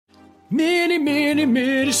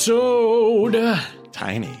Minisode.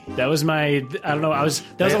 Tiny. That was my, I don't know, that was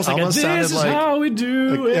almost like this is like, how we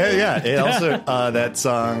do it. Yeah. It also, that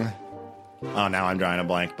song, now I'm drawing a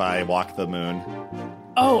blank, by Walk the Moon.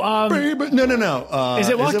 Oh, Baby, no. Is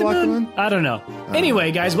it Walk the Moon? I don't know.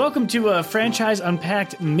 Anyway, guys, welcome to a Franchise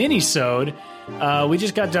Unpacked Minisode. We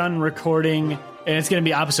just got done recording, and it's going to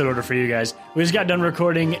be opposite order for you guys. We just got done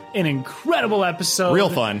recording an incredible episode. Real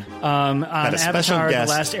fun. On Avatar: The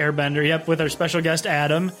Last Airbender. Yep, with our special guest,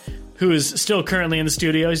 Adam, who is still currently in the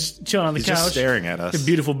studio. He's chilling on the couch. Just staring at us. A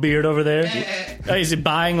beautiful beard over there. He's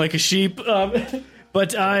buying like a sheep.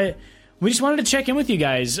 But we just wanted to check in with you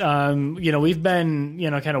guys. We've been,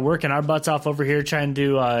 kind of working our butts off over here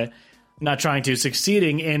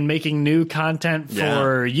succeeding in making new content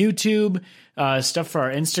for YouTube, stuff for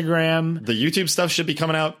our Instagram. The YouTube stuff should be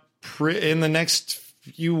coming out in the next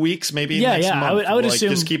few weeks, maybe next month. I would assume.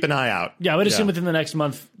 Just keep an eye out. Yeah, I would assume within the next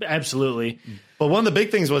month. Absolutely. But one of the big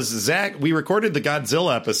things was, Zach, we recorded the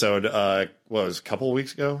Godzilla episode, a couple of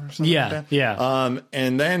weeks ago or something like that? Yeah.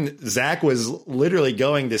 And then Zach was literally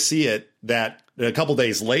going to see it a couple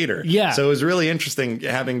days later. Yeah. So it was really interesting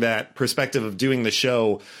having that perspective of doing the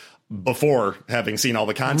show before having seen all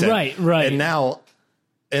the content. Right. And now,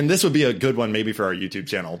 and this would be a good one maybe for our YouTube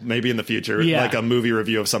channel, maybe in the future, like a movie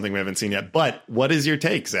review of something we haven't seen yet. But what is your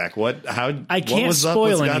take, Zach? I can't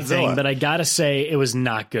spoil anything, but I gotta say it was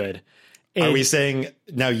not good. Are we saying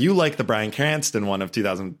now you like the Bryan Cranston one of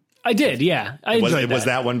 2000? I did, yeah. I enjoyed that. Was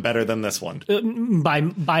that one better than this one?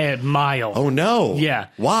 By a mile. Oh, no. Yeah.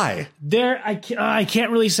 Why? I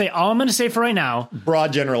can't really say. All I'm going to say for right now.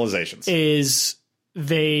 Broad generalizations. Is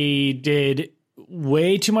they did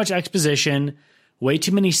way too much exposition, way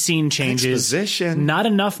too many scene changes. Exposition? Not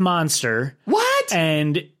enough monster. What?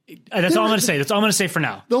 And that's all I'm going to say. That's all I'm going to say for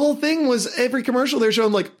now. The whole thing was every commercial they're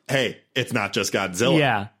showing like, hey, it's not just Godzilla.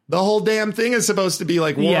 Yeah. The whole damn thing is supposed to be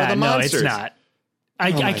like War of the Monsters. No, it's not.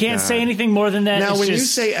 I can't say anything more than that. Now, when you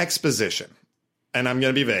say exposition, and I'm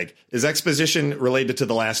going to be vague, is exposition related to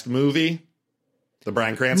the last movie? The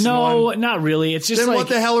Bryan Cranston one? No, not really. It's just then what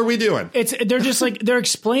the hell are we doing? They're just like, they're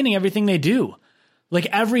explaining everything they do. Like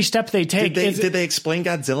every step they take. Did they explain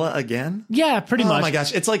Godzilla again? Yeah, pretty much. Oh my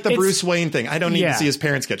gosh. It's like the Bruce Wayne thing. I don't need to see his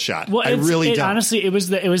parents get shot. Well, I really don't. Honestly, it was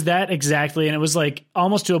that exactly. And it was like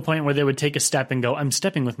almost to a point where they would take a step and go, I'm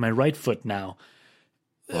stepping with my right foot now.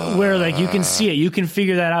 Where like you can see it. You can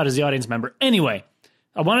figure that out as the audience member. Anyway,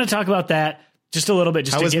 I wanted to talk about that just a little bit.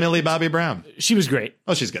 How was Millie Bobby Brown? She was great.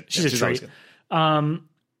 Oh, she's good. She's great. Good.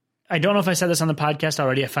 I don't know if I said this on the podcast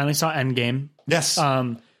already. I finally saw Endgame. Yes.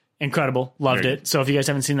 Incredible. Loved it. So if you guys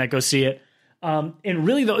haven't seen that, go see it. And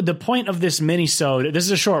really the point of this mini-sode, this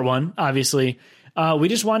is a short one, obviously. We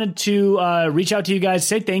just wanted to reach out to you guys,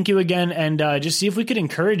 say thank you again, and just see if we could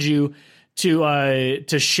encourage you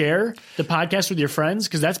to share the podcast with your friends,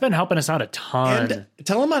 because that's been helping us out a ton. And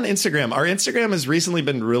tell them on Instagram. Our Instagram has recently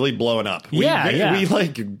been really blowing up.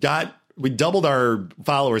 We doubled our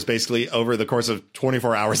followers basically over the course of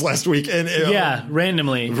 24 hours last week. And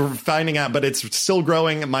randomly we're finding out, but it's still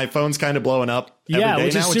growing. My phone's kind of blowing up every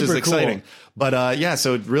day now, which is exciting. Cool. But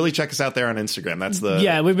so really check us out there on Instagram. That's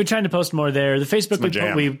we've been trying to post more there. The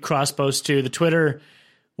Facebook we cross post to. The Twitter,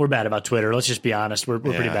 we're bad about Twitter. Let's just be honest. We're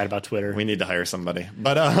pretty bad about Twitter. We need to hire somebody.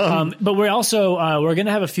 But we're also we're going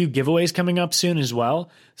to have a few giveaways coming up soon as well.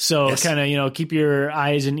 So kind of, keep your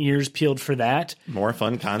eyes and ears peeled for that. More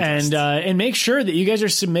fun contests. And make sure that you guys are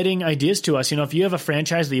submitting ideas to us. If you have a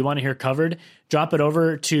franchise that you want to hear covered, drop it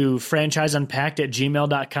over to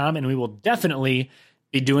franchiseunpacked@gmail.com, and we will definitely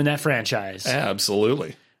be doing that franchise.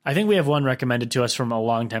 Absolutely. I think we have one recommended to us from a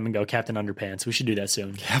long time ago, Captain Underpants. We should do that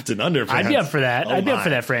soon. Captain Underpants. I'd be up for that. I'd be up for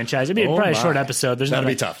that franchise. It'd be probably a short episode. That'd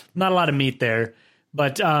be tough. Not a lot of meat there.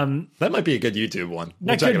 But that might be a good YouTube one.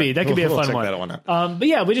 That could be a fun one. That one out. But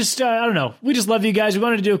yeah, we just I don't know. We just love you guys. We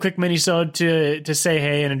wanted to do a quick mini-sode to say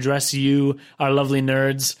hey and address you, our lovely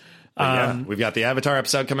nerds. We've got the Avatar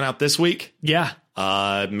episode coming out this week. Yeah.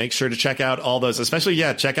 Make sure to check out all those, especially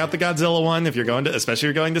check out the Godzilla one if you're going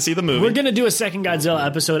to see the movie. We're going to do a second Godzilla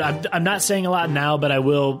episode. I'm not saying a lot now, but I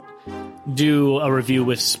will do a review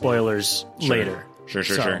with spoilers later.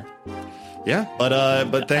 Sure. Yeah,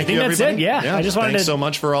 but thank you, everybody. That's it. Yeah. I just wanted Thanks so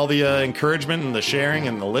much for all the encouragement and the sharing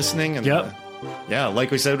and the listening. And like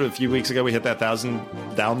we said a few weeks ago, we hit that 1,000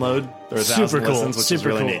 download or 1,000 listens, which is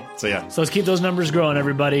really neat. So let's keep those numbers growing,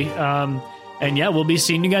 everybody. And we'll be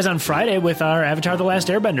seeing you guys on Friday with our Avatar: The Last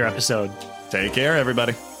Airbender episode. Take care,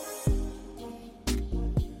 everybody.